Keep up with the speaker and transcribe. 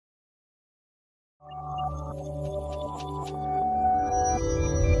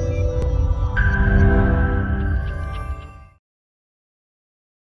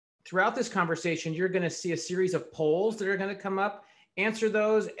Throughout this conversation, you're going to see a series of polls that are going to come up. Answer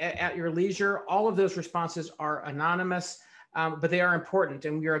those at your leisure. All of those responses are anonymous, but they are important,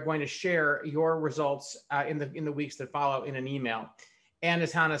 and we are going to share your results in the weeks that follow in an email. And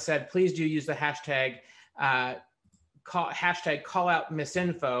as Hannah said, please do use the hashtag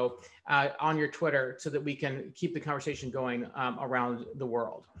 #calloutmisinfo on your Twitter so that we can keep the conversation going around the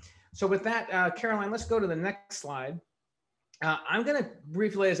world. So with that, Caroline, let's go to the next slide. I'm going to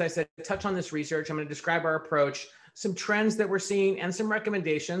briefly, as I said, touch on this research. I'm going to describe our approach, some trends that we're seeing, and some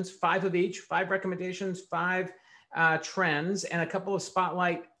recommendations, 5 of each, 5 recommendations, 5 trends, and a couple of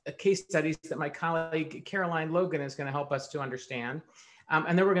spotlight case studies that my colleague Caroline Logan is going to help us to understand.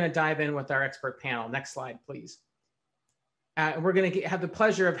 And then we're going to dive in with our expert panel. Next slide, please. We're going to have the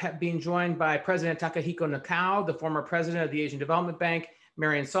pleasure of being joined by President Takehiko Nakao, the former president of the Asian Development Bank,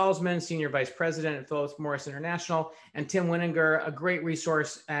 Marian Salzman, Senior Vice President at Philip Morris International, and Tim Weninger, a great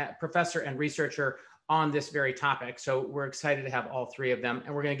resource professor and researcher on this very topic. So we're excited to have all 3 of them,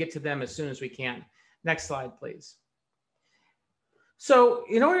 and we're going to get to them as soon as we can. Next slide, please. So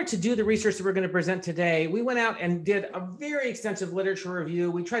in order to do the research that we're going to present today, we went out and did a very extensive literature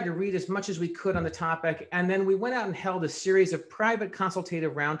review. We tried to read as much as we could on the topic, and then we went out and held a series of private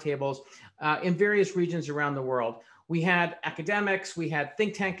consultative roundtables in various regions around the world. We had academics, we had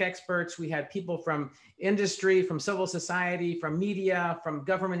think tank experts, we had people from industry, from civil society, from media, from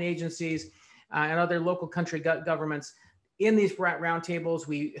government agencies, and other local country governments. In these roundtables,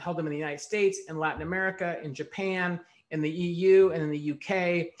 we held them in the United States, in Latin America, in Japan, in the EU, and in the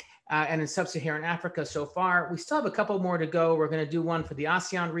UK, and in sub-Saharan Africa so far. We still have a couple more to go. We're going to do one for the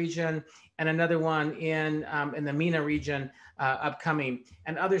ASEAN region and another one in the MENA region upcoming,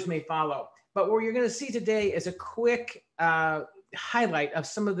 and others may follow. But what you're going to see today is a quick highlight of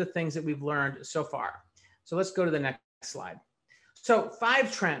some of the things that we've learned so far. So let's go to the next slide. So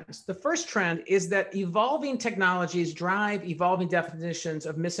 5 trends. The first trend is that evolving technologies drive evolving definitions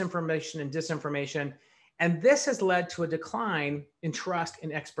of misinformation and disinformation. And this has led to a decline in trust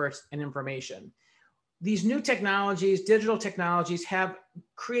in experts and information. These new technologies, digital technologies, have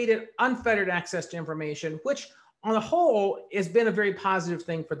created unfettered access to information, which on the whole has been a very positive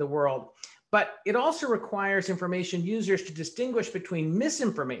thing for the world. But it also requires information users to distinguish between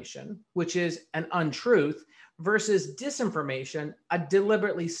misinformation, which is an untruth, versus disinformation, a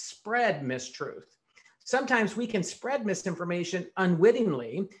deliberately spread mistruth. Sometimes we can spread misinformation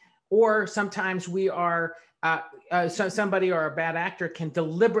unwittingly, or sometimes we are, somebody or a bad actor can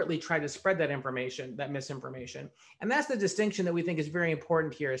deliberately try to spread that information, that misinformation. And that's the distinction that we think is very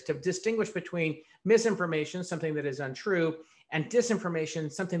important here, is to distinguish between misinformation, something that is untrue, and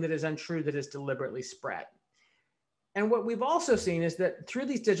disinformation, something that is untrue that is deliberately spread. And what we've also seen is that through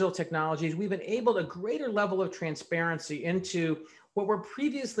these digital technologies, we've enabled a greater level of transparency into what were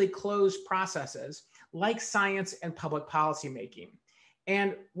previously closed processes like science and public policy making.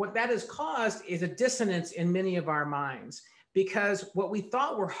 And what that has caused is a dissonance in many of our minds, because what we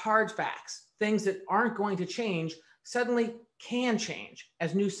thought were hard facts, things that aren't going to change, suddenly can change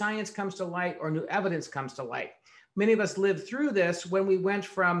as new science comes to light or new evidence comes to light. Many of us lived through this when we went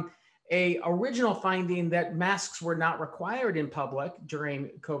from an original finding that masks were not required in public during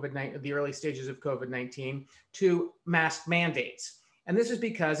COVID-19, the early stages of COVID-19, to mask mandates. And this is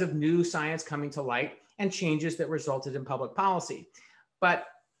because of new science coming to light and changes that resulted in public policy. But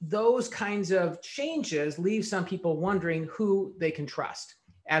those kinds of changes leave some people wondering who they can trust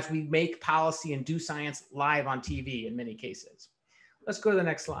as we make policy and do science live on TV in many cases. Let's go to the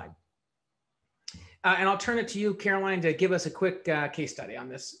next slide. And I'll turn it to you, Caroline, to give us a quick case study on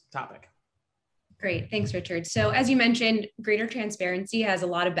this topic. Great, thanks, Richard. So as you mentioned, greater transparency has a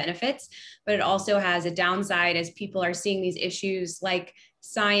lot of benefits, but it also has a downside as people are seeing these issues like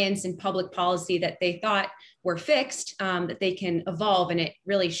science and public policy that they thought were fixed, that they can evolve, and it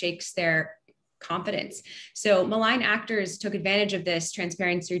really shakes their confidence. So malign actors took advantage of this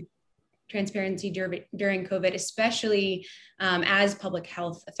transparency during COVID, especially as public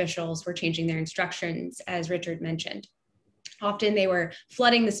health officials were changing their instructions, as Richard mentioned. Often they were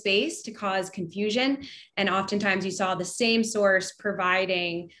flooding the space to cause confusion, and oftentimes you saw the same source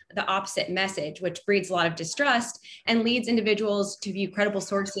providing the opposite message, which breeds a lot of distrust and leads individuals to view credible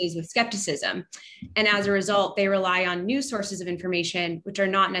sources with skepticism. And as a result, they rely on new sources of information, which are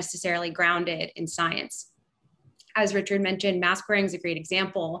not necessarily grounded in science. As Richard mentioned, mask wearing is a great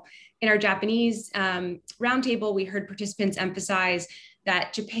example. In our Japanese roundtable, we heard participants emphasize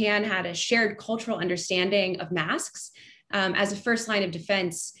that Japan had a shared cultural understanding of masks as a first line of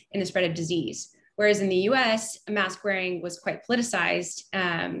defense in the spread of disease. Whereas in the US, mask wearing was quite politicized,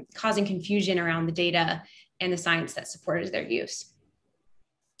 causing confusion around the data and the science that supported their use.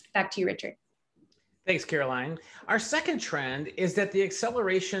 Back to you, Richard. Thanks, Caroline. Our second trend is that the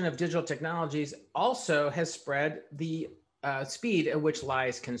acceleration of digital technologies also has spread the speed at which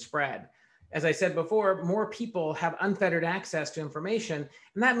lies can spread. As I said before, more people have unfettered access to information,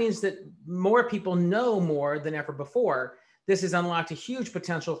 and that means that more people know more than ever before. This has unlocked a huge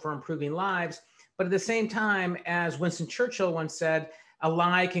potential for improving lives, but at the same time, as Winston Churchill once said, a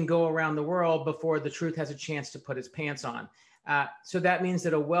lie can go around the world before the truth has a chance to put its pants on. So that means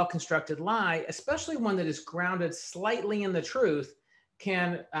that a well-constructed lie, especially one that is grounded slightly in the truth,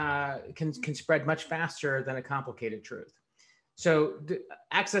 can spread much faster than a complicated truth. So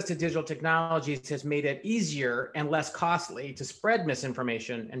access to digital technologies has made it easier and less costly to spread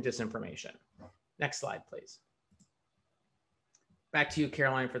misinformation and disinformation. Next slide, please. Back to you,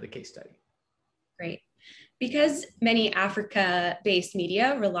 Caroline, for the case study. Great. Because many Africa-based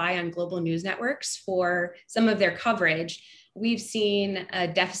media rely on global news networks for some of their coverage, we've seen a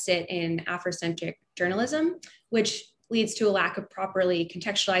deficit in Afrocentric journalism, which leads to a lack of properly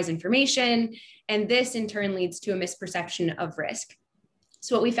contextualized information. And this in turn leads to a misperception of risk.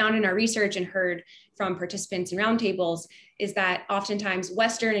 So what we found in our research and heard from participants in roundtables is that oftentimes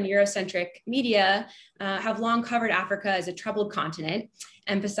Western and Eurocentric media have long covered Africa as a troubled continent,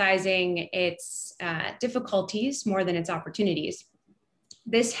 emphasizing its difficulties more than its opportunities.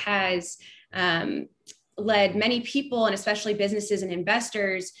 This has led many people, and especially businesses and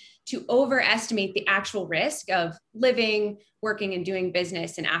investors, to overestimate the actual risk of living, working, and doing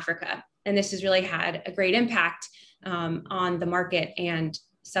business in Africa. And this has really had a great impact on the market and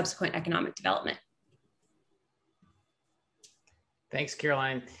subsequent economic development. Thanks,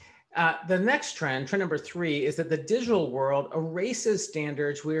 Caroline. The next trend, trend number 3, is that the digital world erases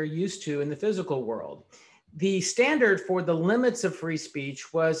standards we are used to in the physical world. The standard for the limits of free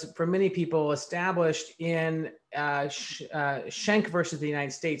speech was, for many people, established in Schenck versus the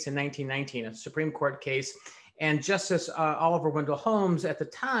United States in 1919, a Supreme Court case. And Justice Oliver Wendell Holmes, at the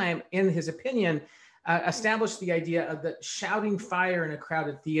time, in his opinion, established the idea of the shouting fire in a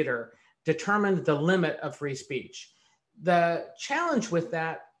crowded theater determined the limit of free speech. The challenge with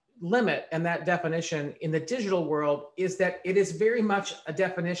that limit and that definition in the digital world is that it is very much a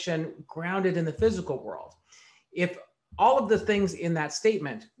definition grounded in the physical world. If all of the things in that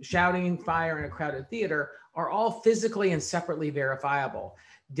statement, shouting fire in a crowded theater, are all physically and separately verifiable.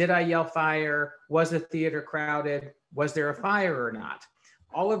 Did I yell fire? Was the theater crowded? Was there a fire or not?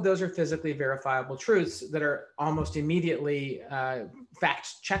 All of those are physically verifiable truths that are almost immediately fact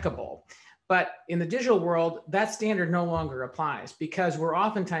checkable. But in the digital world, that standard no longer applies because we're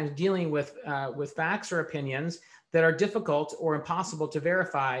oftentimes dealing with facts or opinions that are difficult or impossible to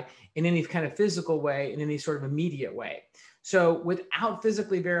verify in any kind of physical way, in any sort of immediate way. So without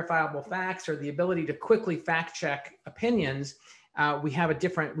physically verifiable facts or the ability to quickly fact check opinions,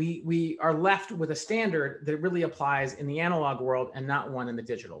 we are left with a standard that really applies in the analog world and not one in the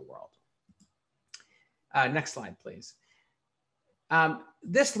digital world. Next slide, please.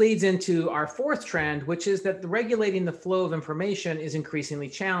 This leads into our fourth trend, which is that regulating the flow of information is increasingly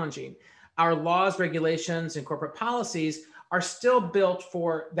challenging. Our laws, regulations, and corporate policies are still built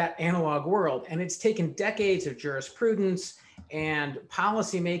for that analog world. And it's taken decades of jurisprudence and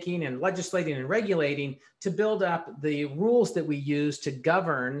policymaking and legislating and regulating to build up the rules that we use to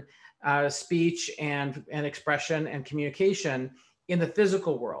govern speech and expression and communication in the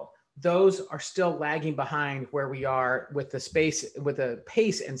physical world. Those are still lagging behind where we are with the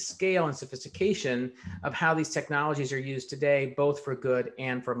pace and scale and sophistication of how these technologies are used today, both for good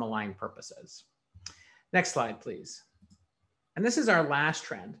and for malign purposes. Next slide, please. And this is our last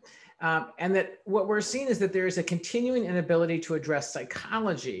trend. And that what we're seeing is that there is a continuing inability to address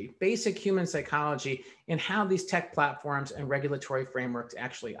psychology, basic human psychology, in how these tech platforms and regulatory frameworks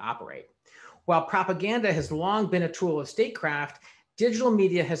actually operate. While propaganda has long been a tool of statecraft, digital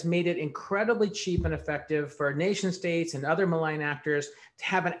media has made it incredibly cheap and effective for nation states and other malign actors to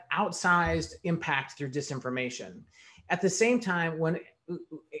have an outsized impact through disinformation. At the same time, what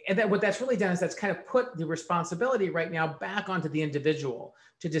that's really done is that's kind of put the responsibility right now back onto the individual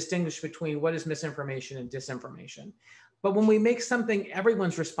to distinguish between what is misinformation and disinformation. But when we make something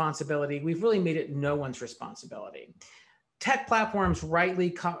everyone's responsibility, we've really made it no one's responsibility. Tech platforms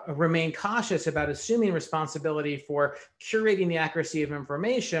rightly remain cautious about assuming responsibility for curating the accuracy of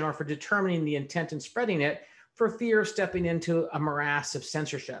information or for determining the intent and spreading it for fear of stepping into a morass of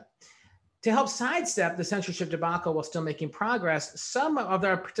censorship. To help sidestep the censorship debacle while still making progress, some of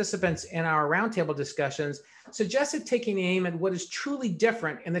our participants in our roundtable discussions suggested taking aim at what is truly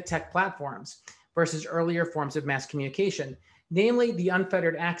different in the tech platforms. versus earlier forms of mass communication, namely the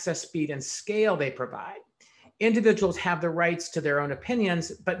unfettered access, speed, and scale they provide. Individuals have the rights to their own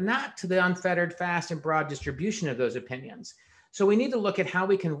opinions, but not to the unfettered, fast, and broad distribution of those opinions. So we need to look at how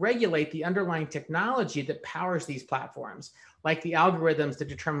we can regulate the underlying technology that powers these platforms, like the algorithms that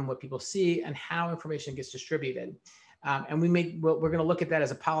determine what people see and how information gets distributed. And we're going to look at that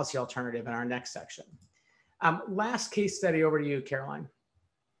as a policy alternative in our next section. Last case study, over to you, Caroline.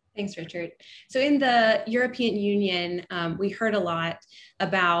 Thanks, Richard. So in the European Union, we heard a lot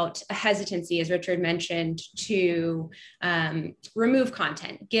about a hesitancy, as Richard mentioned, to remove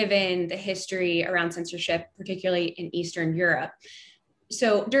content, given the history around censorship, particularly in Eastern Europe.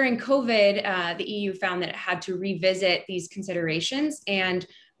 So during COVID, the EU found that it had to revisit these considerations and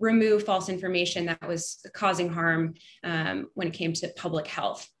remove false information that was causing harm when it came to public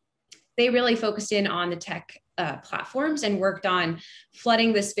health. They really focused in on the tech platforms and worked on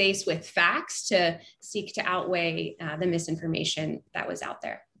flooding the space with facts to seek to outweigh the misinformation that was out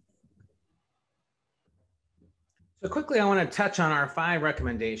there. So quickly, I want to touch on our 5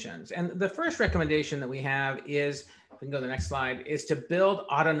 recommendations. And the first recommendation that we have is, if we can go to the next slide, is to build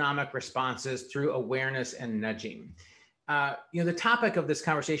autonomic responses through awareness and nudging. The topic of this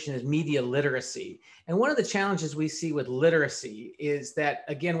conversation is media literacy. And one of the challenges we see with literacy is that,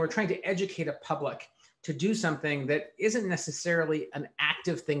 again, we're trying to educate a public to do something that isn't necessarily an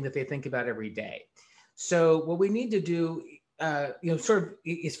active thing that they think about every day. So what we need to do,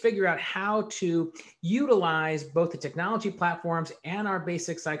 is figure out how to utilize both the technology platforms and our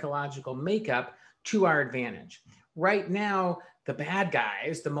basic psychological makeup to our advantage. Right now, the bad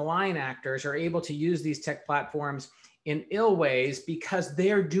guys, the malign actors, are able to use these tech platforms in ill ways because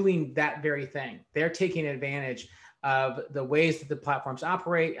they're doing that very thing. They're taking advantage of the ways that the platforms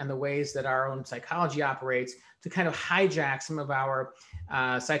operate and the ways that our own psychology operates to kind of hijack some of our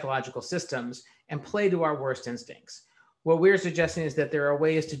psychological systems and play to our worst instincts. What we're suggesting is that there are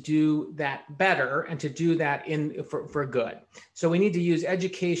ways to do that better and to do that for good. So we need to use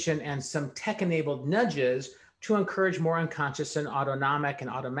education and some tech-enabled nudges to encourage more unconscious and autonomic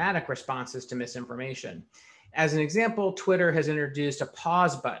and automatic responses to misinformation. As an example, Twitter has introduced a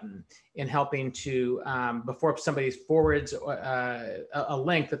pause button in helping to, before somebody forwards a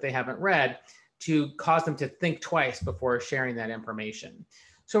link that they haven't read, to cause them to think twice before sharing that information.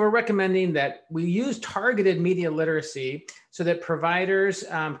 So we're recommending that we use targeted media literacy so that providers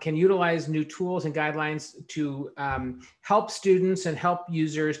can utilize new tools and guidelines to help students and help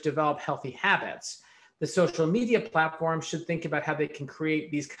users develop healthy habits. The social media platforms should think about how they can create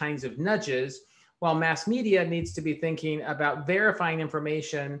these kinds of nudges, while mass media needs to be thinking about verifying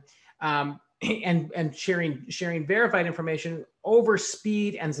information and sharing verified information over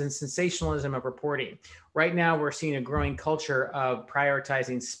speed and sensationalism of reporting. Right now, we're seeing a growing culture of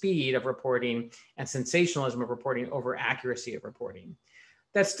prioritizing speed of reporting and sensationalism of reporting over accuracy of reporting.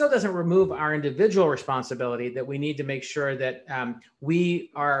 That still doesn't remove our individual responsibility that we need to make sure that we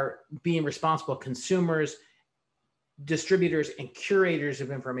are being responsible consumers, distributors, and curators of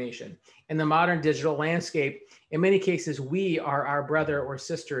information. In the modern digital landscape, in many cases, we are our brother or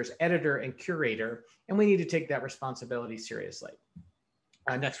sister's editor and curator, and we need to take that responsibility seriously.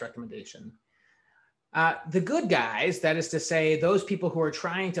 Next recommendation. The good guys, that is to say, those people who are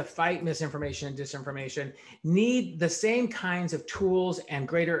trying to fight misinformation and disinformation, need the same kinds of tools and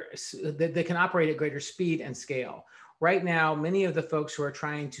that can operate at greater speed and scale. Right now, many of the folks who are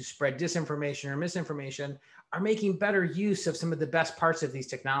trying to spread disinformation or misinformation are making better use of some of the best parts of these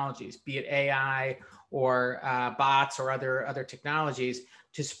technologies, be it AI or bots or other technologies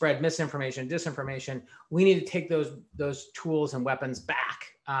to spread misinformation, disinformation. We need to take those tools and weapons back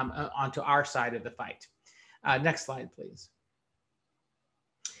onto our side of the fight. Next slide, please.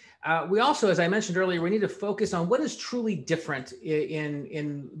 We also, as I mentioned earlier, we need to focus on what is truly different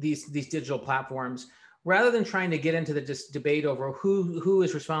in these digital platforms, rather than trying to get into the debate over who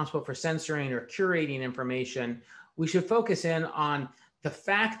is responsible for censoring or curating information. We should focus in on the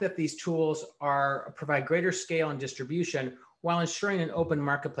fact that these tools provide greater scale and distribution while ensuring an open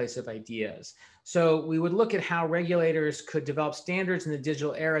marketplace of ideas. So we would look at how regulators could develop standards in the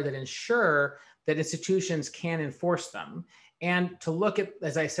digital era that ensure that institutions can enforce them, and to look at,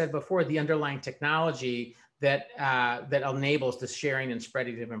 as I said before, the underlying technology that enables the sharing and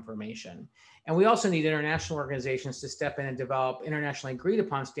spreading of information. And we also need international organizations to step in and develop internationally agreed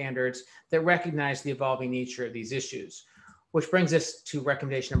upon standards that recognize the evolving nature of these issues. Which brings us to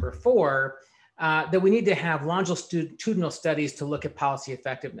recommendation number 4, that we need to have longitudinal studies to look at policy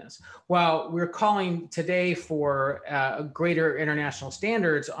effectiveness. While we're calling today for greater international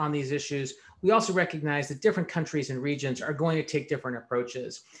standards on these issues, we also recognize that different countries and regions are going to take different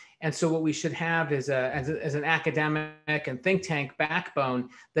approaches. And so what we should have is as an academic and think tank backbone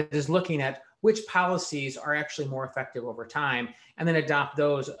that is looking at which policies are actually more effective over time, and then adopt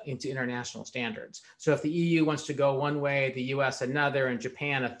those into international standards. So if the EU wants to go one way, the US another, and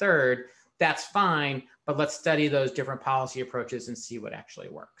Japan a third, that's fine, but let's study those different policy approaches and see what actually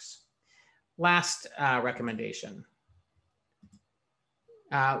works. Last recommendation.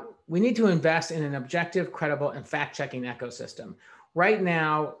 We need to invest in an objective, credible, and fact-checking ecosystem. Right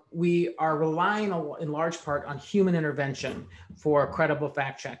now, we are relying in large part on human intervention for credible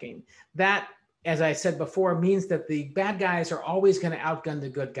fact-checking. That, as I said before, means that the bad guys are always going to outgun the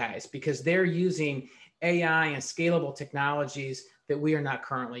good guys because they're using AI and scalable technologies that we are not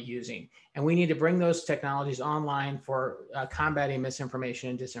currently using. And we need to bring those technologies online for combating misinformation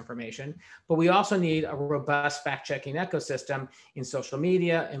and disinformation. But we also need a robust fact-checking ecosystem in social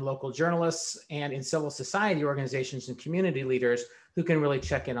media, in local journalists, and in civil society organizations and community leaders who can really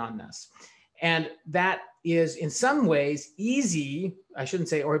check in on this. And that is in some ways easy, I shouldn't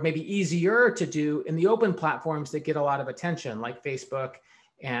say, or maybe easier to do in the open platforms that get a lot of attention, like Facebook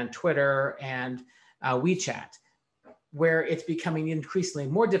and Twitter and WeChat. Where it's becoming increasingly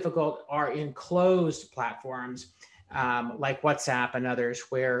more difficult are in closed platforms like WhatsApp and others,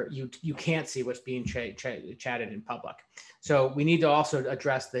 where you can't see what's being chatted in public. So we need to also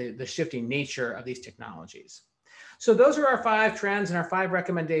address the shifting nature of these technologies. So those are our 5 trends and our 5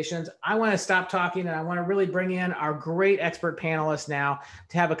 recommendations. I want to stop talking and I want to really bring in our great expert panelists now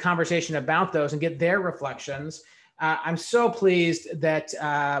to have a conversation about those and get their reflections. I'm so pleased that,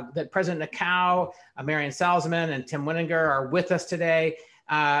 that President Nakao, Marian Salzman, and Tim Weninger are with us today.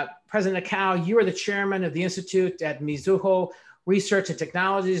 President Nakao, you are the chairman of the Institute at Mizuho Research and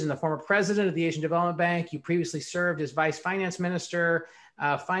Technologies and the former president of the Asian Development Bank. You previously served as vice finance minister,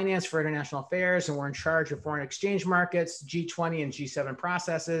 finance for international affairs, and were in charge of foreign exchange markets, G20 and G7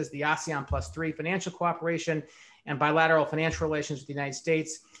 processes, the ASEAN +3 financial cooperation, and bilateral financial relations with the United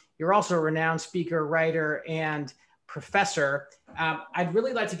States. You're also a renowned speaker, writer, and professor. I'd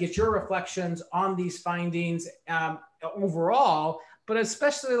really like to get your reflections on these findings overall, but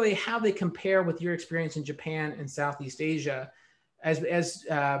especially how they compare with your experience in Japan and Southeast Asia. As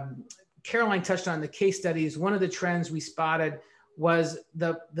Caroline touched on the case studies, one of the trends we spotted was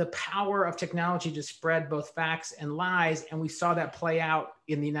the power of technology to spread both facts and lies, and we saw that play out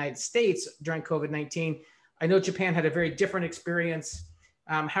in the United States during COVID-19. I know Japan had a very different experience.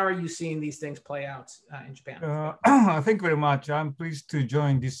 How are you seeing these things play out in Japan? Thank you very much. I'm pleased to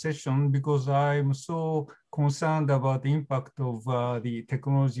join this session because I'm so concerned about the impact of the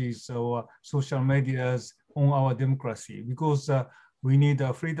technologies or social medias on our democracy, because we need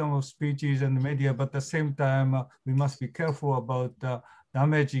freedom of speeches and media, but at the same time, we must be careful about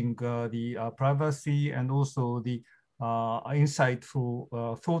damaging the privacy and also the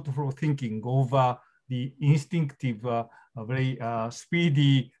insightful, thoughtful thinking over the instinctive, very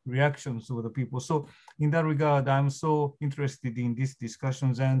speedy reactions of the people. So in that regard, I'm so interested in these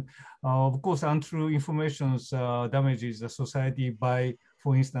discussions. And of course, untrue information damages the society by,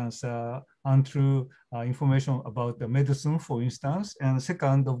 for instance, untrue information about the medicine, for instance. And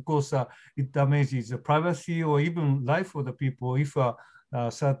second, of course, it damages the privacy or even life of the people if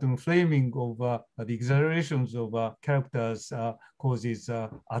certain framing of the exaggerations of characters causes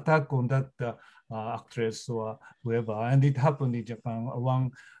attack on that actress or whoever. And it happened in Japan.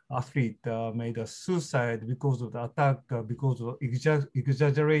 One athlete made a suicide because of the attack, because of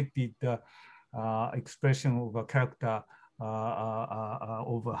exaggerated expression of a character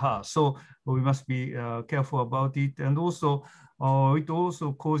over her. So we must be careful about it. And also, it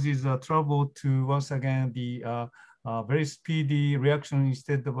also causes trouble to, once again, the very speedy reaction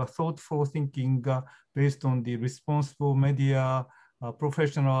instead of a thoughtful thinking based on the responsible media,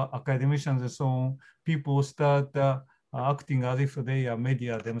 professional academicians and so on. People start acting as if they are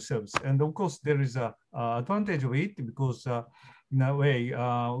media themselves. And of course, there is an advantage of it because in a way,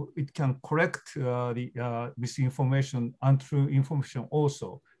 it can correct the misinformation, untrue information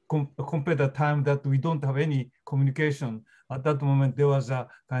also. Compared to the time that we don't have any communication. At that moment, there was a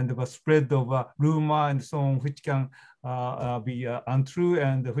kind of a spread of rumor and so on, which can be untrue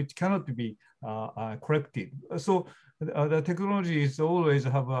and which cannot be corrected. So the technologies always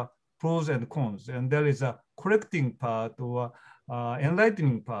have pros and cons, and there is a correcting part or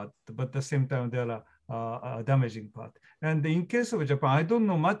enlightening part, but at the same time, there are damaging part. And in case of Japan, I don't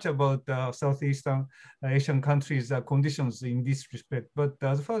know much about Southeastern Asian countries' conditions in this respect, but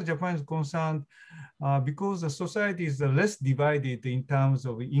as far as Japan is concerned, because the society is less divided in terms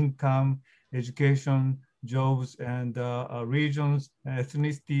of income, education, jobs, and regions,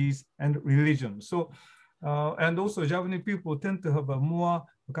 ethnicities, and religion. So, and also Japanese people tend to have a more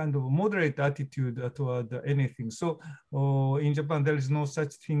kind of moderate attitude toward anything. So in Japan, there is no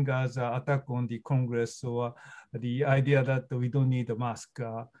such thing as an attack on the Congress or the idea that we don't need a mask.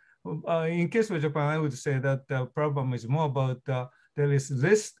 In case of Japan, I would say that the problem is more about there is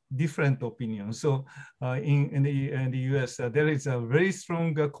less different opinions. So in the US, there is a very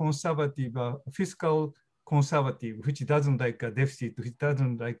strong conservative, fiscal conservative, which doesn't like a deficit, which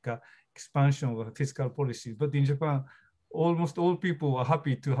doesn't like expansion of fiscal policies. But in Japan, almost all people are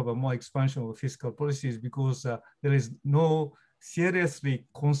happy to have a more expansion of fiscal policies because there is no seriously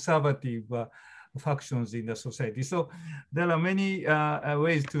conservative factions in the society. So there are many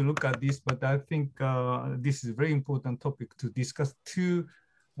ways to look at this, but I think this is a very important topic to discuss to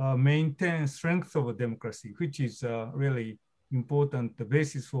maintain strength of a democracy, which is really important, the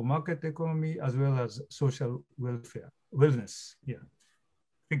basis for market economy as well as social wellness. Yeah,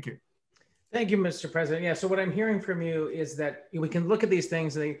 thank you. Thank you, Mr. President. Yeah, so what I'm hearing from you is that we can look at these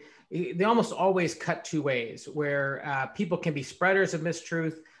things, and they almost always cut two ways, where people can be spreaders of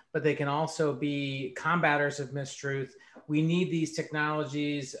mistruth, but they can also be combaters of mistruth. We need these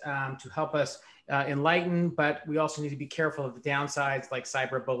technologies to help us enlighten, but we also need to be careful of the downsides like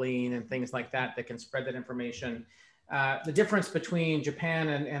cyberbullying and things like that that can spread that information. The difference between Japan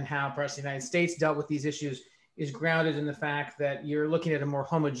and how perhaps the United States dealt with these issues is grounded in the fact that you're looking at a more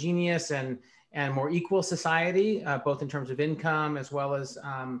homogeneous and more equal society, both in terms of income as well as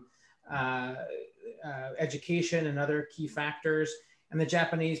education and other key factors. And the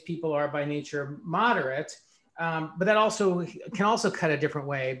Japanese people are by nature moderate, but that also can also cut a different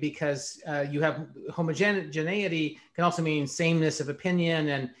way because you have homogeneity can also mean sameness of opinion.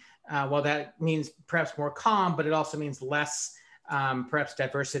 And while that means perhaps more calm, but it also means less perhaps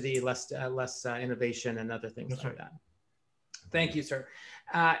diversity, less innovation and other things like that. Thank you, sir.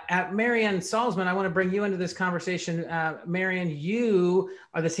 Marian Salzman, I want to bring you into this conversation. Marian, you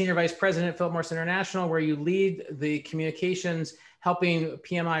are the Senior Vice President at Philip Morris International, where you lead the communications, helping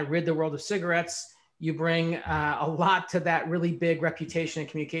PMI rid the world of cigarettes. You bring a lot to that really big reputation and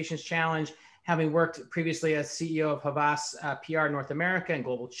communications challenge, having worked previously as CEO of Havas PR North America and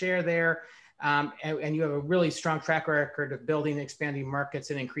global chair there. And you have a really strong track record of building and expanding markets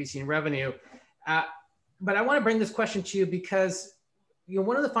and increasing revenue. But I want to bring this question to you because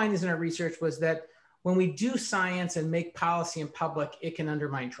one of the findings in our research was that when we do science and make policy in public, it can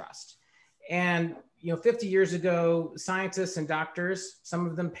undermine trust. And 50 years ago, scientists and doctors, some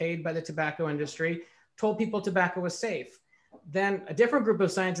of them paid by the tobacco industry, told people tobacco was safe. Then a different group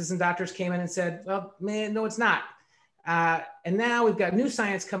of scientists and doctors came in and said, well, man, no, it's not. And now we've got new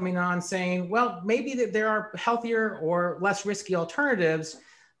science coming on saying, well, maybe that there are healthier or less risky alternatives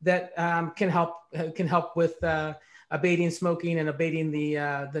that can help with abating smoking and abating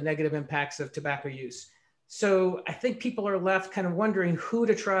the negative impacts of tobacco use. So I think people are left kind of wondering who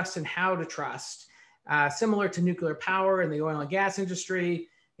to trust and how to trust. Similar to nuclear power and the oil and gas industry,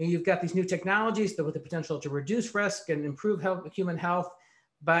 you've got these new technologies with the potential to reduce risk and improve human health.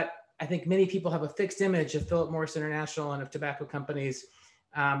 But I think many people have a fixed image of Philip Morris International and of tobacco companies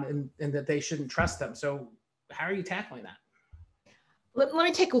and that they shouldn't trust them. So how are you tackling that? Let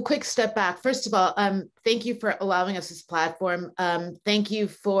me take a quick step back. First of all, thank you for allowing us this platform. Thank you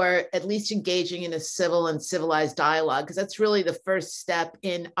for at least engaging in a civil and civilized dialogue, because that's really the first step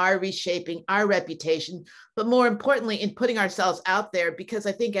in our reshaping our reputation, but more importantly, in putting ourselves out there, because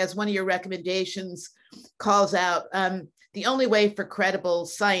I think as one of your recommendations calls out, the only way for credible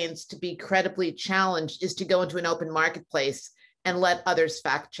science to be credibly challenged is to go into an open marketplace and let others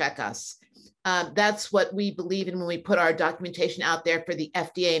fact check us. That's what we believe in when we put our documentation out there for the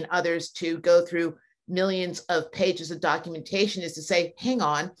FDA and others to go through millions of pages of documentation, is to say, hang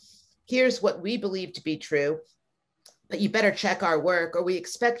on, here's what we believe to be true, but you better check our work, or we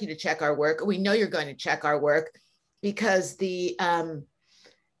expect you to check our work, or we know you're going to check our work, because the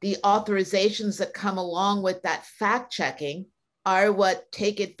authorizations that come along with that fact checking are what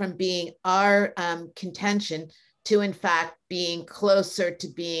take it from being our contention to, in fact, being closer to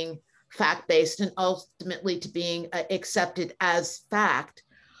being fact-based and ultimately to being accepted as fact.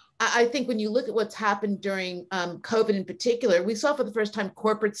 I think when you look at what's happened during COVID in particular, we saw for the first time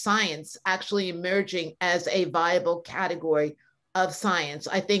corporate science actually emerging as a viable category of science.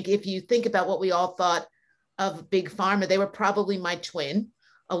 I think if you think about what we all thought of big pharma, they were probably my twin,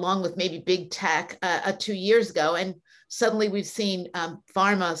 along with maybe big tech 2 years ago. And suddenly we've seen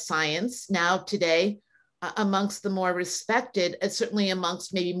pharma science now today amongst the more respected, certainly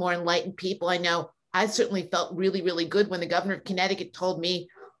amongst maybe more enlightened people. I know I certainly felt really, really good when the governor of Connecticut told me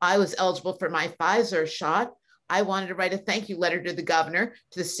I was eligible for my Pfizer shot. I wanted to write a thank you letter to the governor,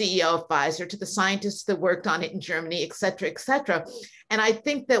 to the CEO of Pfizer, to the scientists that worked on it in Germany, et cetera, et cetera. And I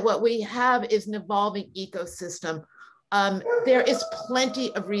think that what we have is an evolving ecosystem. There is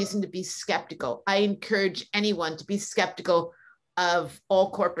plenty of reason to be skeptical. I encourage anyone to be skeptical of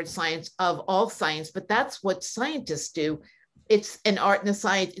all corporate science, of all science, but that's what scientists do. It's an art and a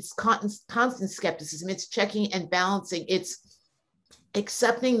science. It's constant skepticism. It's checking and balancing. It's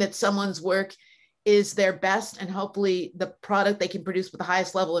accepting that someone's work is their best and hopefully the product they can produce with the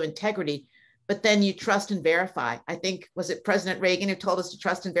highest level of integrity, but then you trust and verify. I think, was it President Reagan who told us to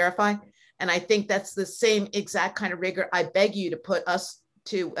trust and verify? And I think that's the same exact kind of rigor I beg you to put us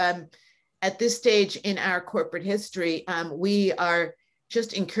to. At this stage in our corporate history, we are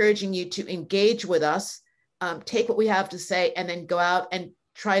just encouraging you to engage with us, take what we have to say, and then go out and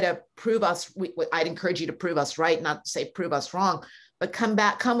try to prove us. I'd encourage you to prove us right, not say prove us wrong, but come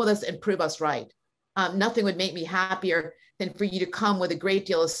with us and prove us right. Nothing would make me happier than for you to come with a great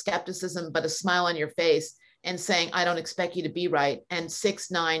deal of skepticism, but a smile on your face and saying, I don't expect you to be right. And 6,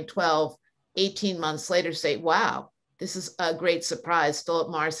 9, 12, 18 months later say, wow, this is a great surprise. Philip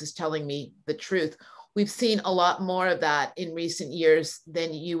Morris is telling me the truth. We've seen a lot more of that in recent years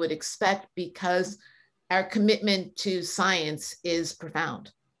than you would expect because our commitment to science is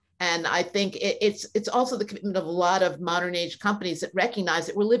profound. And I think it's also the commitment of a lot of modern age companies that recognize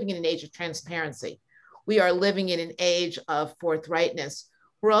that we're living in an age of transparency. We are living in an age of forthrightness.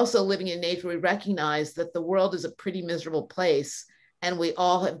 We're also living in an age where we recognize that the world is a pretty miserable place and we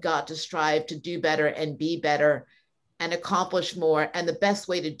all have got to strive to do better and be better and accomplish more. And the best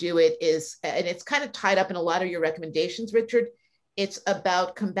way to do it is, and it's kind of tied up in a lot of your recommendations, Richard, it's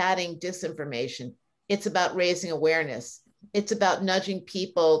about combating disinformation. It's about raising awareness. It's about nudging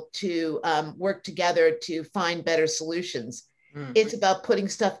people to work together to find better solutions. It's about putting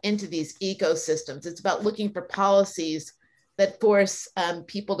stuff into these ecosystems. It's about looking for policies that force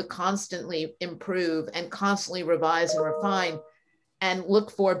people to constantly improve and constantly revise and refine and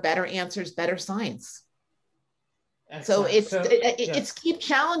look for better answers, better science. Excellent. So it's keep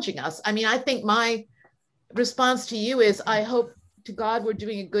challenging us. I mean, I think my response to you is, I hope to God we're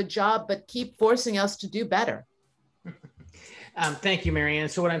doing a good job, but keep forcing us to do better. Thank you, Marian.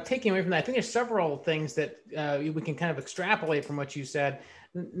 So what I'm taking away from that, I think there's several things that we can kind of extrapolate from what you said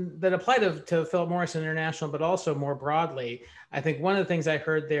that apply to Philip Morris International, but also more broadly. I think one of the things I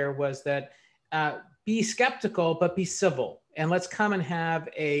heard there was that be skeptical, but be civil. And let's come and have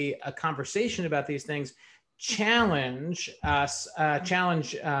a conversation about these things. Challenge us,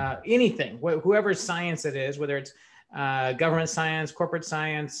 challenge anything, whoever science it is, whether it's government science, corporate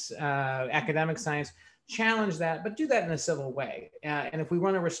science, academic science, challenge that, but do that in a civil way. And if we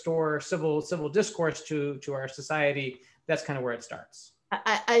want to restore civil discourse to our society, that's kind of where it starts.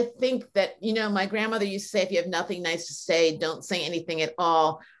 I think that, you know, my grandmother used to say, if you have nothing nice to say, don't say anything at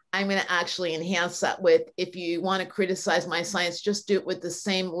all. I'm going to actually enhance that with, if you want to criticize my science, just do it with the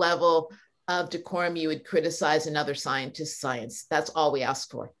same level of decorum you would criticize another scientist's science. That's all we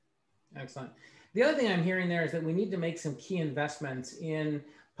ask for. Excellent. The other thing I'm hearing there is that we need to make some key investments in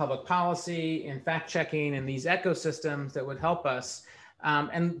public policy, in fact-checking, and these ecosystems that would help us.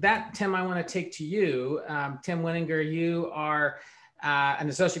 And that, Tim, I want to take to you. Tim Weninger, you are an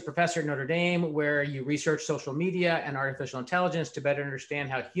associate professor at Notre Dame, where you research social media and artificial intelligence to better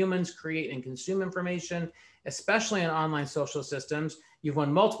understand how humans create and consume information, especially in online social systems. You've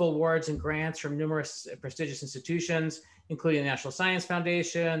won multiple awards and grants from numerous prestigious institutions, including the National Science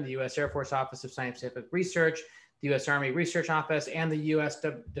Foundation, the U.S. Air Force Office of Scientific Research, the U.S. Army Research Office, and the U.S.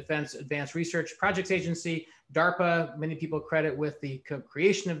 Defense Advanced Research Projects Agency, DARPA. Many people credit with the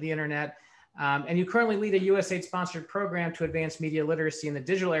creation of the internet. And you currently lead a USAID-sponsored program to advance media literacy in the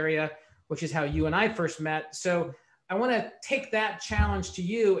digital area, which is how you and I first met. So I want to take that challenge to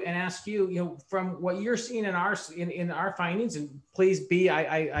you and ask you, you know, from what you're seeing in our findings, and please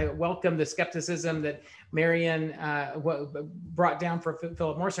I welcome the skepticism that Marian brought down for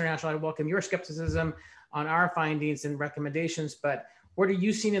Philip Morris International. I welcome your skepticism on our findings and recommendations, but what are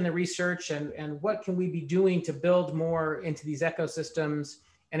you seeing in the research, and what can we be doing to build more into these ecosystems,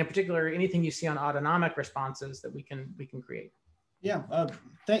 and in particular, anything you see on autonomic responses that we can create? Yeah,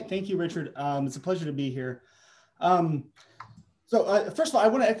 thank you, Richard. It's a pleasure to be here. So first of all, I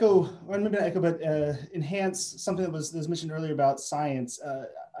want to echo, or maybe not echo, but enhance something that was mentioned earlier about science.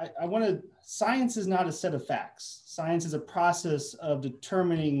 Science is not a set of facts. Science is a process of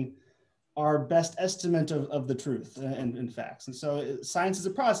determining our best estimate of the truth and facts. And so science is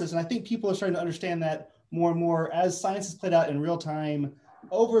a process. And I think people are starting to understand that more and more as science has played out in real time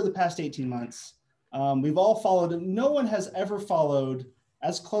over the past 18 months. We've all followed, no one has ever followed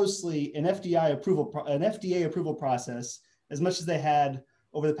as closely an FDA approval process as much as they had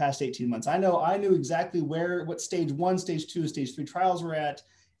over the past 18 months. I knew exactly what stage 1, stage 2, stage 3 trials were at,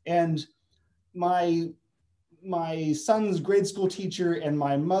 and my son's grade school teacher and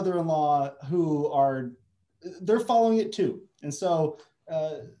my mother-in-law they're following it too. And so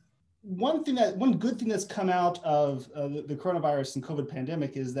one good thing that's come out of the coronavirus and COVID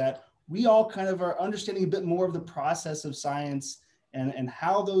pandemic is that we all kind of are understanding a bit more of the process of science and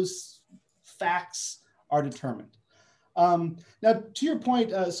how those facts are determined. Now, to your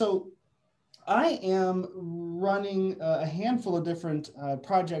point, so I am running a handful of different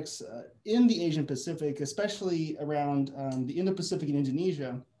projects in the Asian Pacific, especially around the Indo-Pacific and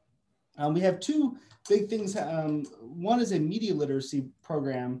Indonesia. We have two big things. One is a media literacy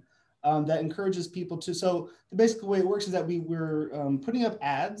program that encourages people to, so the basic way it works is that we're putting up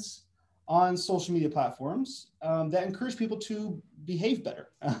ads on social media platforms that encourage people to behave better.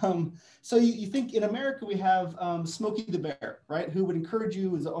 So you think in America, we have Smokey the Bear, right? Who would encourage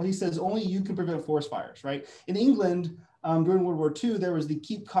you, he says, only you can prevent forest fires, right? In England, during World War II, there was the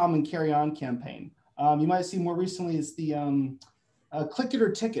Keep Calm and Carry On campaign. You might see more recently is the click it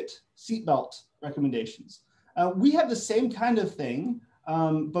or ticket seatbelt recommendations. We have the same kind of thing,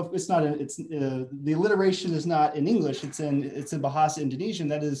 but it's not, the alliteration is not in English, it's in Bahasa Indonesian,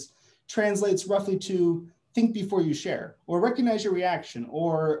 that is, translates roughly to think before you share, or recognize your reaction,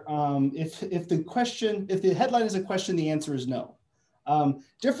 or if the headline is a question, the answer is no.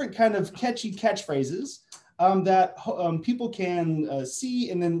 Different kind of catchy catchphrases that people can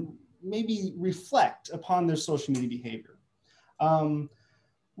see and then maybe reflect upon their social media behavior.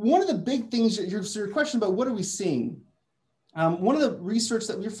 One of the big things, your question about what are we seeing? One of the research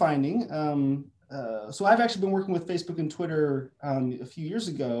that we're finding, so I've actually been working with Facebook and Twitter a few years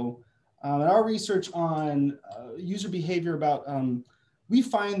ago. And our research on user behavior we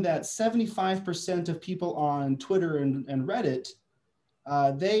find that 75% of people on Twitter and Reddit,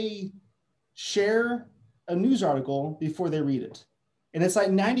 they share a news article before they read it. And it's like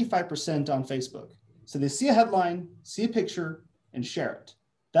 95% on Facebook. So they see a headline, see a picture, and share it.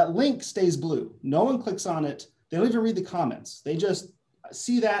 That link stays blue. No one clicks on it. They don't even read the comments. They just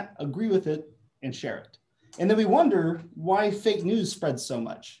see that, agree with it, and share it. And then we wonder why fake news spreads so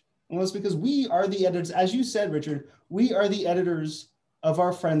much. Well, it's because we are the editors, as you said, Richard, we are the editors of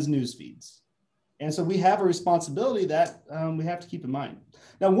our friends' news feeds. And so we have a responsibility that we have to keep in mind.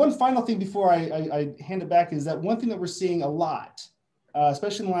 Now, one final thing before I hand it back is that one thing that we're seeing a lot,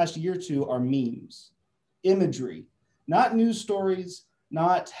 especially in the last year or two, are memes, imagery, not news stories,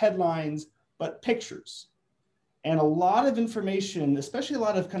 not headlines, but pictures. And a lot of information, especially a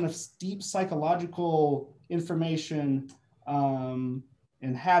lot of kind of deep psychological information,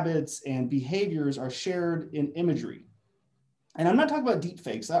 and habits and behaviors are shared in imagery. And I'm not talking about deep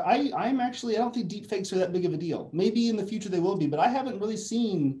fakes. I don't think deep fakes are that big of a deal. Maybe in the future they will be, but I haven't really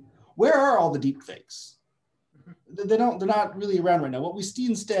seen, where are all the deep fakes? They're not really around right now. What we see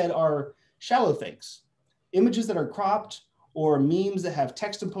instead are shallow fakes, images that are cropped or memes that have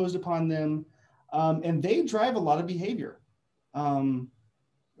text imposed upon them. And they drive a lot of behavior.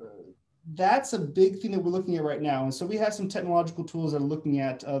 That's a big thing that we're looking at right now. And so we have some technological tools that are looking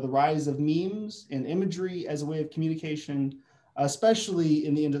at the rise of memes and imagery as a way of communication, especially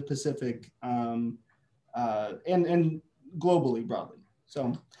in the Indo-Pacific and globally, broadly.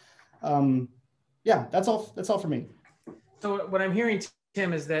 So yeah, that's all for me. So what I'm hearing,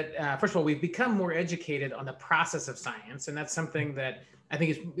 Tim, is that first of all, we've become more educated on the process of science. And that's something that I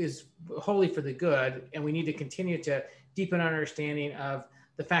think is wholly for the good. And we need to continue to deepen our understanding of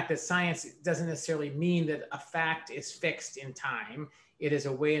the fact that science doesn't necessarily mean that a fact is fixed in time. It is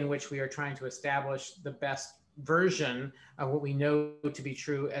a way in which we are trying to establish the best version of what we know to be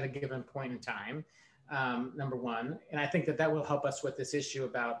true at a given point in time, number one. And I think that will help us with this issue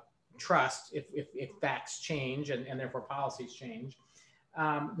about trust if facts change and therefore policies change.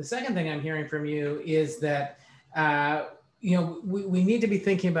 The second thing I'm hearing from you is that we need to be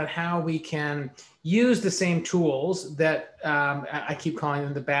thinking about how we can use the same tools that I keep calling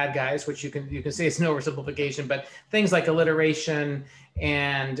them the bad guys, which you can say it's no oversimplification, but things like alliteration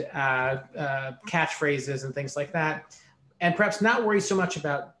and catchphrases and things like that, and perhaps not worry so much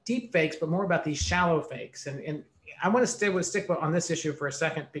about deep fakes, but more about these shallow fakes. And I want to stick on this issue for a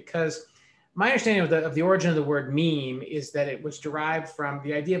second, because my understanding of the origin of the word meme is that it was derived from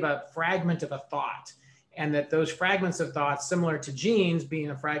the idea of a fragment of a thought. And that those fragments of thought, similar to genes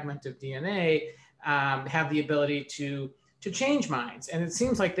being a fragment of DNA, have the ability to change minds. And it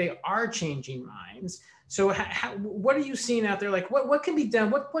seems like they are changing minds. So what are you seeing out there? Like what can be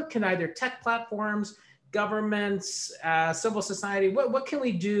done? What can either tech platforms governments, civil society? What can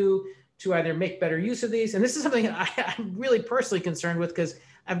we do to either make better use of these? And this is something I'm really personally concerned with because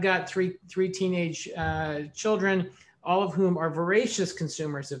I've got three teenage children, all of whom are voracious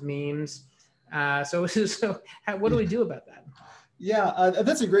consumers of memes. So what do we do about that? Yeah,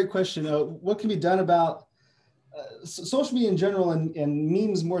 that's a great question. What can be done about social media in general and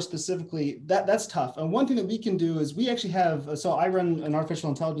memes more specifically? That's tough. And one thing that we can do is we actually have, so I run an artificial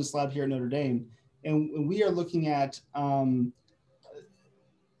intelligence lab here at Notre Dame, and we are looking at,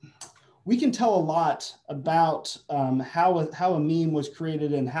 we can tell a lot about how a meme was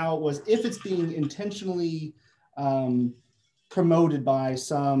created and how it was, if it's being intentionally promoted by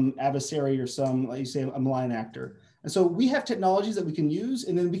some adversary or some, like you say, a malign actor. And so we have technologies that we can use,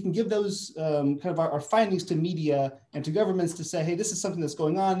 and then we can give those kind of our findings to media and to governments to say, hey, this is something that's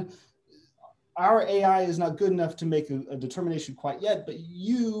going on. Our AI is not good enough to make a determination quite yet, but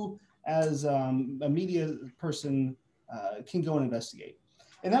you as a media person can go and investigate.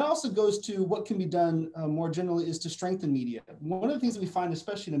 And that also goes to what can be done more generally is to strengthen media. One of the things that we find,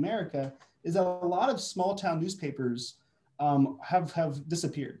 especially in America, is that a lot of small town newspapers have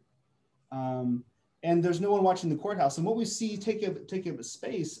disappeared. And there's no one watching the courthouse. And what we see take up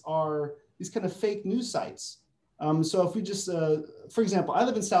space are these kind of fake news sites. So if we just, for example, I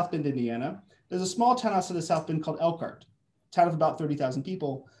live in South Bend, Indiana. There's a small town outside of South Bend called Elkhart, town of about 30,000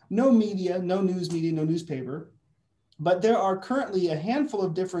 people. No media, no news media, no newspaper. But there are currently a handful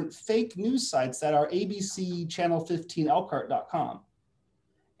of different fake news sites that are ABC Channel 15 Elkhart.com.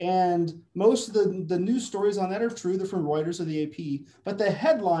 And most of the news stories on that are true. They're from Reuters or the AP, but the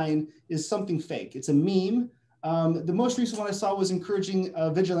headline is something fake. It's a meme. The most recent one I saw was encouraging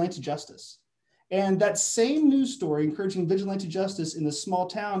vigilante justice. And that same news story encouraging vigilante justice in the small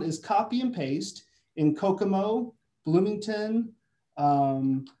town is copy and paste in Kokomo, Bloomington,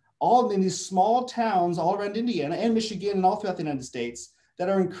 all in these small towns all around Indiana and Michigan and all throughout the United States that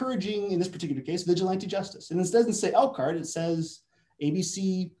are encouraging, in this particular case, vigilante justice. And it doesn't say Elkhart, it says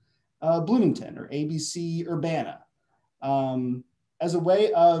ABC Bloomington or ABC Urbana, as a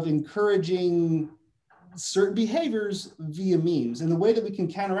way of encouraging certain behaviors via memes. And the way that we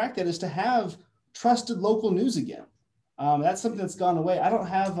can counteract that is to have trusted local news again. That's something that's gone away. I don't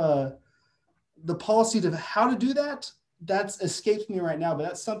have the policy to how to do that. That's escaped me right now, but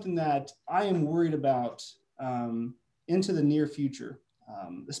that's something that I am worried about into the near future,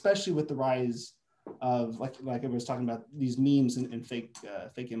 especially with the rise of, like I was talking about, these memes and fake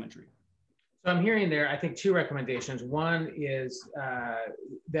imagery. So I'm hearing there, I think, two recommendations. One is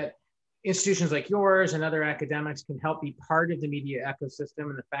that institutions like yours and other academics can help be part of the media ecosystem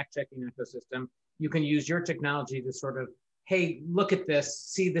and the fact-checking ecosystem. You can use your technology to sort of, hey, look at this.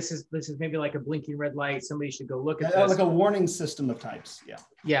 See, this is maybe like a blinking red light. Somebody should go look at this. Like a warning system of types. Yeah.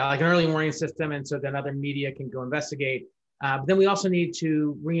 Yeah, like an early warning system. And so then other media can go investigate. But then we also need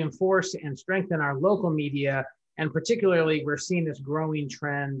to reinforce and strengthen our local media. And particularly, we're seeing this growing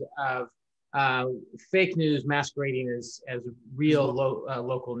trend of fake news masquerading as real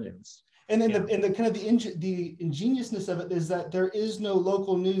local news. And then the kind of the ingeniousness of it is that there is no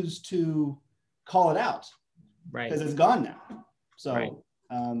local news to call it out, right? Because it's gone now. So right.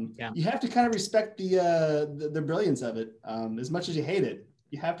 You have to kind of respect the brilliance of it. As much as you hate it,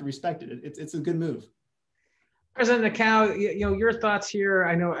 you have to respect it. It's a good move. President Nakao, your thoughts here.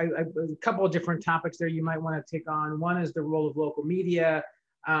 I know a couple of different topics there you might want to take on. One is the role of local media.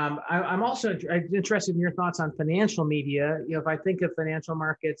 I'm also interested in your thoughts on financial media. If I think of financial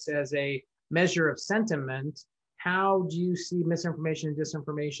markets as a measure of sentiment, how do you see misinformation and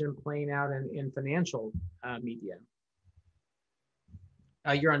disinformation playing out in financial media?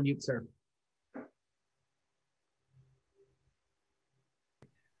 You're on mute, sir.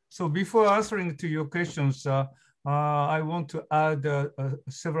 So before answering to your questions, I want to add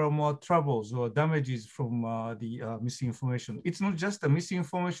several more troubles or damages from the misinformation. It's not just a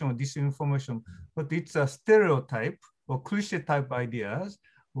misinformation or disinformation, but it's a stereotype or cliche type ideas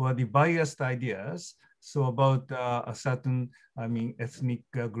or the biased ideas. So about a certain, ethnic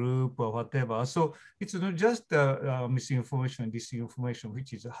group or whatever. So it's not just misinformation and disinformation,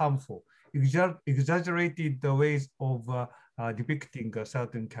 which is harmful. Exaggerated ways of depicting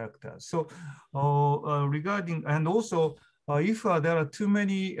certain characters. So regarding, and also if there are too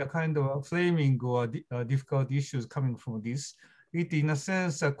many kind of flaming or difficult issues coming from this, it in a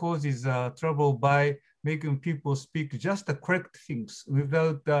sense causes trouble by making people speak just the correct things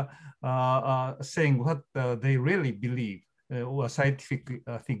without saying what they really believe or scientific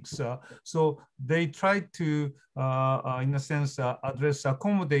things. So they try to, in a sense,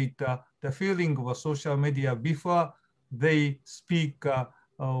 accommodate the feeling of social media before they speak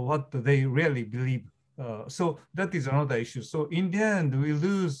what they really believe So that is another issue. So in the end, we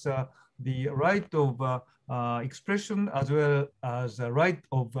lose the right of expression as well as the right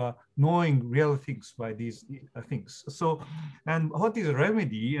of knowing real things by these things. So, and what is a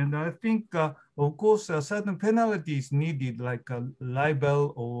remedy? And I think, of course, certain penalties needed, like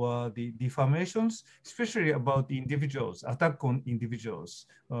libel or the defamations, especially about individuals, attack on individuals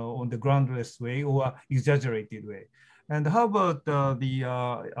on the groundless way or exaggerated way. And how about the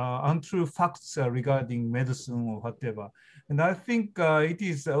untrue facts regarding medicine or whatever? And I think it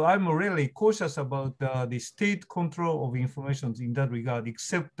is, I'm really cautious about the state control of information in that regard,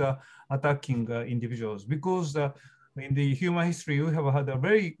 except attacking individuals, because in the human history, we have had a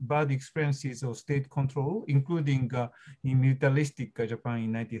very bad experiences of state control, including in militaristic Japan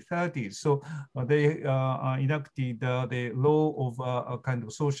in 1930s. So they enacted the law of a kind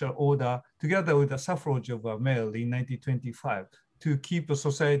of social order together with the suffrage of male in 1925 to keep a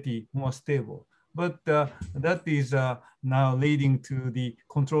society more stable. But that is now leading to the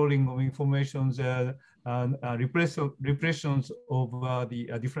controlling of informations, repressions of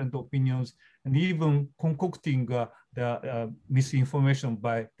the different opinions, and even concocting the misinformation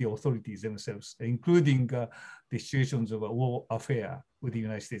by the authorities themselves, including the situations of a war affair with the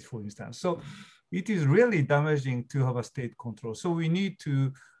United States, for instance. So it is really damaging to have a state control. So we need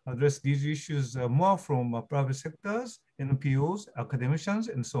to address these issues more from private sectors, NPOs, academicians,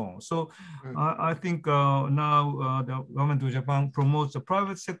 and so on. So I think now the government of Japan promotes a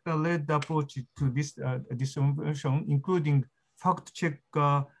private sector-led approach to this disinformation, including fact-check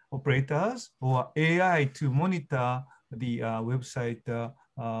operators or AI to monitor the website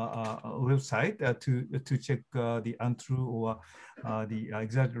to check the untrue or the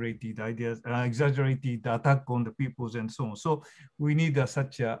exaggerated ideas, exaggerated attack on the peoples and so on. So we need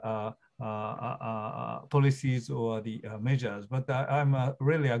such policies or the measures, but I'm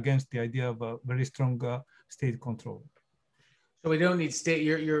really against the idea of a very strong state control. So we don't need state,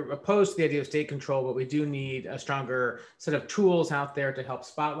 you're opposed to the idea of state control, but we do need a stronger set of tools out there to help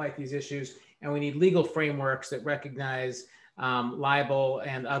spotlight these issues. And we need legal frameworks that recognize libel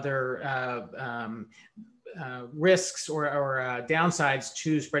and other risks or downsides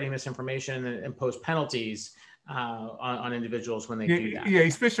to spreading misinformation and impose penalties on individuals when they do that. Yeah,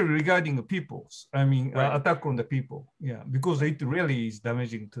 especially regarding the peoples. I mean, right. Attack on the people. Yeah, because it really is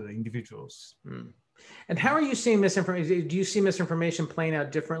damaging to the individuals. And how are you seeing misinformation? Do you see misinformation playing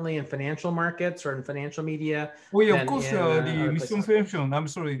out differently in financial markets or in financial media? Well, yeah, of course, the misinformation, I'm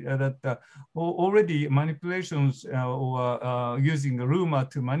sorry, that already manipulations or using a rumor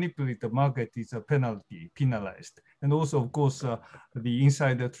to manipulate the market is a penalized. And also, of course, the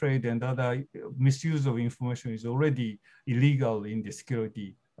insider trade and other misuse of information is already illegal in the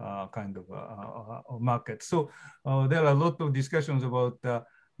security kind of market. So there are a lot of discussions about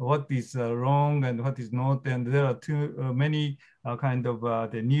what is wrong and what is not, and there are too many kind of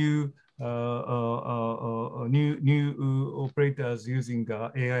the new operators using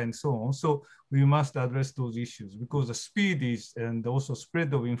AI and so on. So we must address those issues because the speed is and also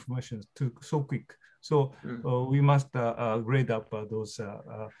spread of information is so quick. So we must grade up those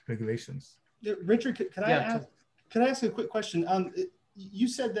regulations. Richard, can I ask a quick question? You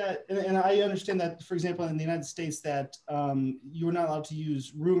said that, and I understand that, for example, in the United States, that you are not allowed to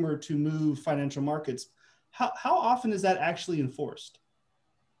use rumor to move financial markets. How often is that actually enforced?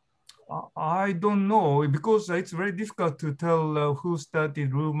 I don't know, because it's very difficult to tell who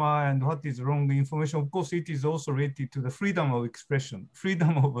started rumor and what is wrong information. Of course, it is also related to the freedom of expression,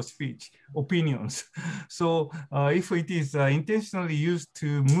 freedom of speech, opinions. So if it is intentionally used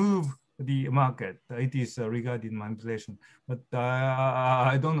to move the market, it is regarding manipulation. But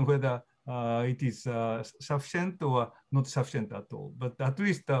I don't know whether it is sufficient or not sufficient at all. But at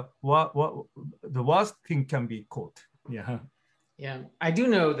least the worst thing can be caught. Yeah. Yeah, I do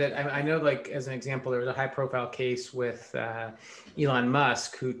know that. I know, like, as an example, there was a high-profile case with Elon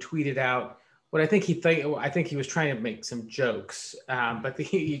Musk, who tweeted out what I think he was trying to make some jokes, but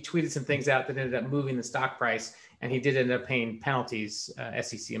he tweeted some things out that ended up moving the stock price, and he did end up paying penalties,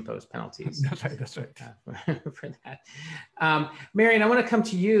 SEC imposed penalties. That's right. For that. Marian, I want to come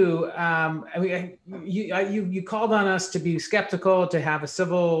to you. I mean, you called on us to be skeptical, to have a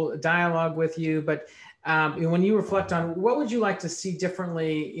civil dialogue with you, but when you reflect on what would you like to see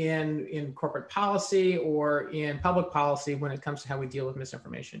differently in corporate policy or in public policy when it comes to how we deal with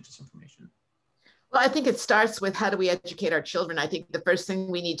misinformation, disinformation? Well, I think it starts with how do we educate our children? I think the first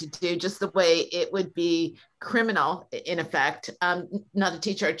thing we need to do, just the way it would be criminal, in effect, not to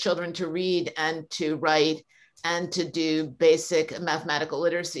teach our children to read and to write and to do basic mathematical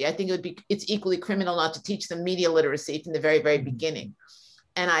literacy. I think it's equally criminal not to teach them media literacy from the very, very beginning.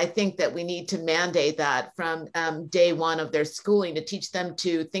 And I think that we need to mandate that from day one of their schooling, to teach them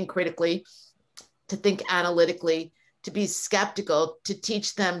to think critically, to think analytically, to be skeptical, to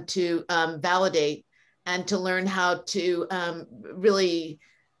teach them to validate, and to learn how to really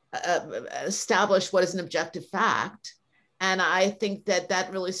establish what is an objective fact. And I think that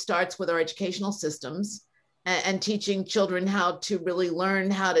that really starts with our educational systems and teaching children how to really learn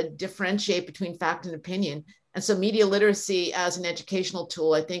how to differentiate between fact and opinion. And so media literacy as an educational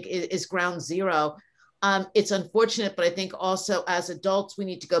tool, I think, is ground zero. It's unfortunate, but I think also as adults, we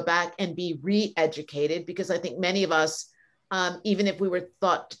need to go back and be re-educated, because I think many of us, even if we were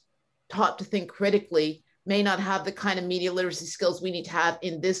taught to think critically, may not have the kind of media literacy skills we need to have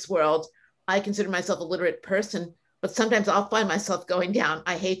in this world. I consider myself a literate person, but sometimes I'll find myself going down,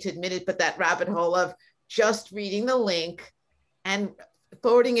 I hate to admit it, but that rabbit hole of just reading the link and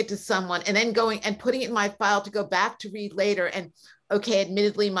forwarding it to someone and then going and putting it in my file to go back to read later. And okay,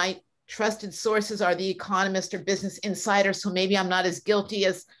 admittedly, my trusted sources are The Economist or Business Insider, so maybe I'm not as guilty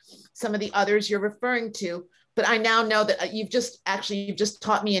as some of the others you're referring to. But I now know that you've just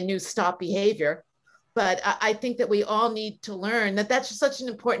taught me a new stop behavior. But I think that we all need to learn that that's just such an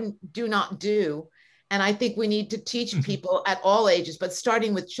important do not do. And I think we need to teach people at all ages, but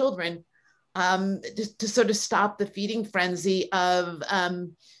starting with children, to sort of stop the feeding frenzy of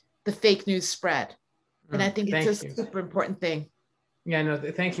the fake news spread. And I think it's a super important thing. Yeah, no,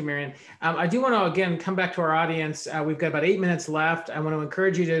 thank you, Marian. I do want to, again, come back to our audience. We've got about 8 minutes left. I want to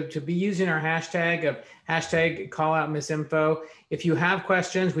encourage you to be using our hashtag of #calloutmisinfo. If you have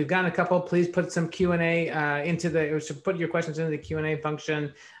questions, we've gotten a couple, please put some Q&A put your questions into the Q&A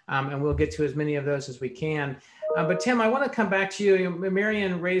function, and we'll get to as many of those as we can. But Tim, I want to come back to you.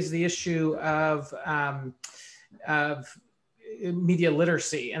 Marian raised the issue of media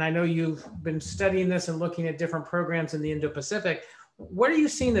literacy. And I know you've been studying this and looking at different programs in the Indo-Pacific. What are you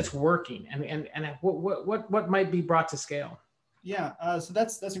seeing that's working, and what might be brought to scale? Yeah, so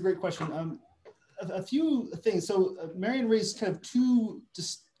that's a great question. A few things. So Marian raised kind of two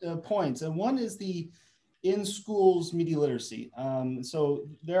points, and one is the in schools media literacy. So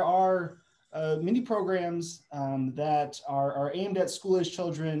there are many programs that are aimed at school-age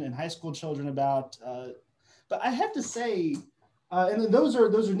children and high school children about. But I have to say, and those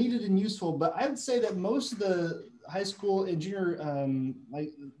are needed and useful. But I would say that most of the high school and junior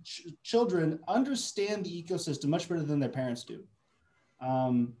children understand the ecosystem much better than their parents do.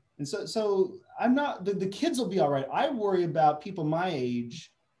 And so I'm not, the kids will be all right. I worry about people my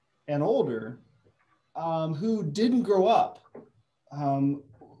age and older who didn't grow up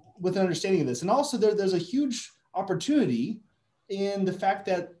with an understanding of this. And also there's a huge opportunity in the fact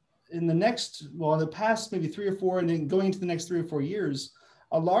that in the past maybe 3 or 4, and then going into the next 3 or 4 years,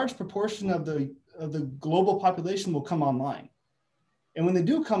 a large proportion of the global population will come online. And when they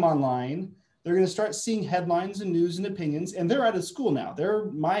do come online, they're going to start seeing headlines and news and opinions, and they're out of school now. They're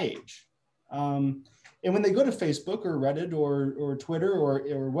my age. And when they go to Facebook or Reddit or Twitter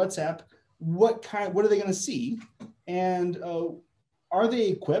or WhatsApp, what are they going to see? And are they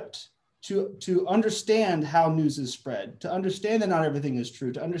equipped to understand how news is spread, to understand that not everything is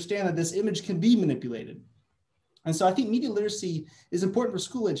true, to understand that this image can be manipulated? And so I think media literacy is important for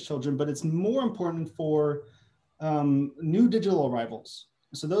school-age children, but it's more important for new digital arrivals.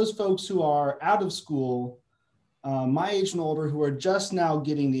 So those folks who are out of school, my age and older, who are just now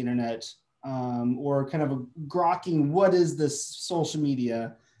getting the internet or kind of grokking what is this social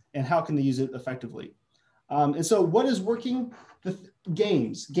media and how can they use it effectively. And so what is working?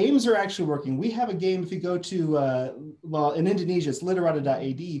 Games are actually working. We have a game, if you go to, in Indonesia, it's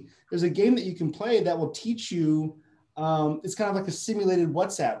literata.ad. There's a game that you can play that will teach you, it's kind of like a simulated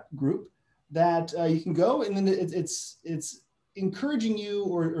WhatsApp group that you can go, and then it's encouraging you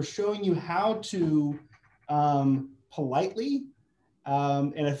or showing you how to politely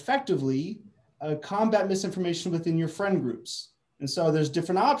and effectively combat misinformation within your friend groups. And so there's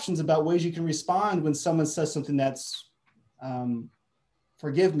different options about ways you can respond when someone says something that's,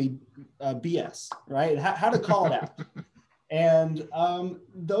 forgive me, BS, right? How to call it out. And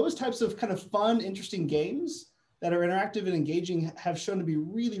those types of kind of fun, interesting games that are interactive and engaging have shown to be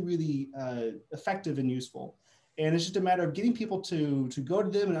really, really effective and useful. And it's just a matter of getting people to go to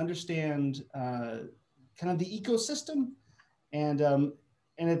them and understand kind of the ecosystem.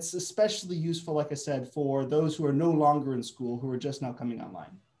 And it's especially useful, like I said, for those who are no longer in school, who are just now coming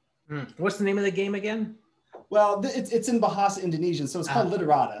online. What's the name of the game again? Well, it's in Bahasa, Indonesian, so it's called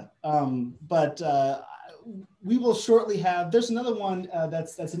Literata. But we will shortly have, there's another one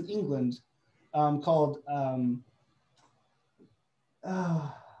that's in England called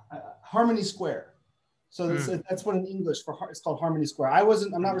Harmony Square. So that's what in English it's called Harmony Square.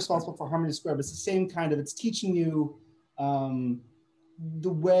 I'm not responsible for Harmony Square, but it's the same kind of, it's teaching you the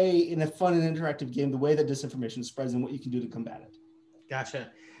way in a fun and interactive game, the way that disinformation spreads and what you can do to combat it.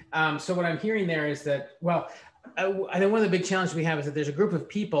 Gotcha. So what I'm hearing there is that, well, I think one of the big challenges we have is that there's a group of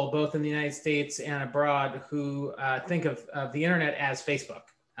people, both in the United States and abroad, who think of the internet as Facebook.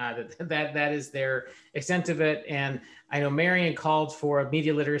 That is their extent of it. And I know Marian called for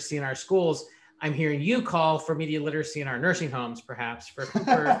media literacy in our schools. I'm hearing you call for media literacy in our nursing homes, perhaps for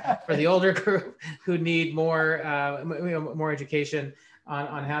the older group who need more education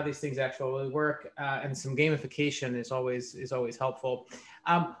on how these things actually work, and some gamification is always helpful.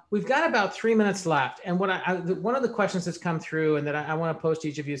 We've got about 3 minutes left, and one of the questions that's come through and that I want to pose to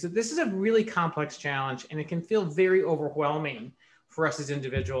each of you is that this is a really complex challenge, and it can feel very overwhelming for us as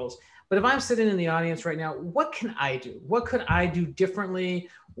individuals. But if I'm sitting in the audience right now, what can I do? What could I do differently?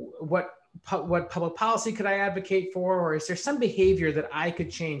 What public policy could I advocate for? Or is there some behavior that I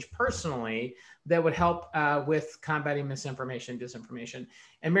could change personally that would help with combating misinformation, disinformation?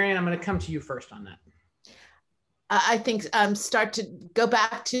 And Marian, I'm going to come to you first on that. I think start to go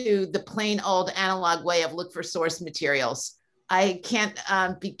back to the plain old analog way of look for source materials. I can't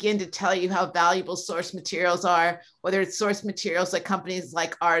begin to tell you how valuable source materials are, whether it's source materials that companies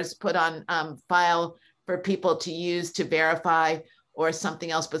like ours put on file for people to use to verify or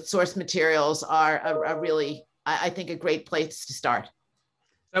something else, but source materials are a really, I think, a great place to start. So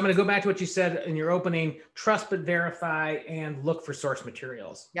I'm going to go back to what you said in your opening: trust but verify and look for source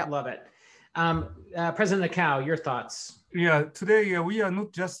materials. Yep. Love it. President Nakao, your thoughts? Yeah, today we are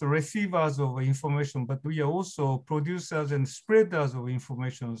not just receivers of information, but we are also producers and spreaders of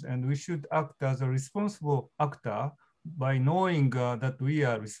information, and we should act as a responsible actor by knowing that we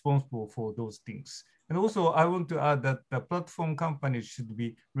are responsible for those things. And also, I want to add that the platform companies should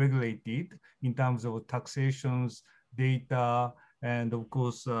be regulated in terms of taxations, data, and of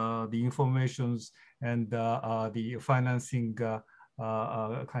course, the informations and the financing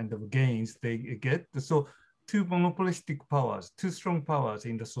kind of gains they get. So two monopolistic powers, two strong powers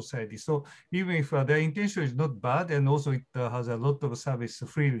in the society. So even if their intention is not bad, and also it has a lot of service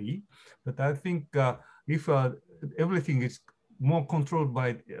freely, but I think if everything is more controlled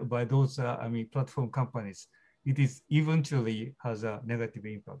by those, platform companies, it is eventually has a negative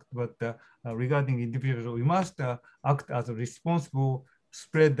impact. But regarding individuals, we must act as a responsible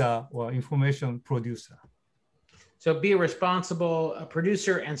spreader or information producer. So be a responsible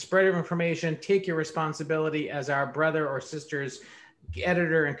producer and spreader of information. Take your responsibility as our brother or sister's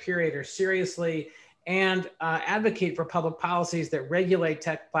editor and curator seriously, and advocate for public policies that regulate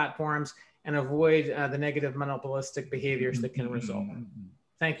tech platforms and avoid the negative monopolistic behaviors that can result.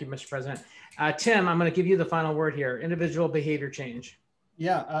 Thank you, Mr. President. Tim, I'm going to give you the final word here. Individual behavior change.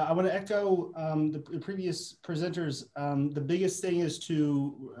 Yeah, I want to echo the previous presenters. The biggest thing is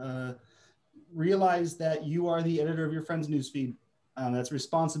to realize that you are the editor of your friend's newsfeed. That's a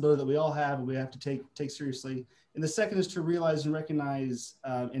responsibility that we all have and we have to take seriously. And the second is to realize and recognize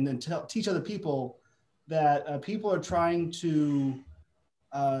and then teach other people that people are trying to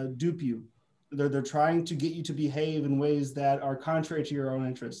dupe you. They're trying to get you to behave in ways that are contrary to your own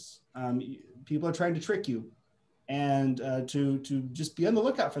interests. People are trying to trick you, and to just be on the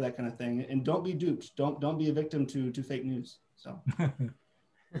lookout for that kind of thing, and don't be duped. Don't be a victim to fake news. So.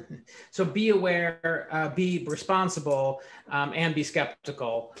 So be aware, be responsible, and be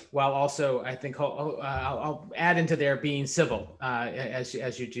skeptical, while also, I think, I'll add into there being civil as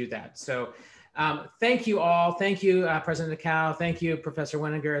you do that. So thank you all. Thank you, President Nakao. Thank you, Professor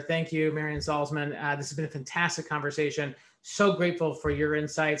Weninger. Thank you, Marian Salzman. This has been a fantastic conversation. So grateful for your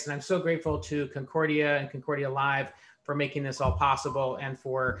insights, and I'm so grateful to Concordia and Concordia Live for making this all possible, and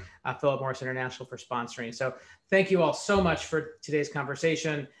for Philip Morris International for sponsoring. So thank you all so much for today's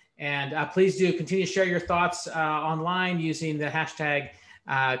conversation. And please do continue to share your thoughts online using the hashtag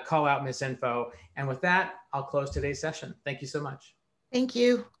 #CalloutMisinfo. And with that, I'll close today's session. Thank you so much. Thank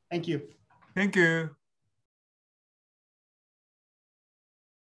you. Thank you. Thank you.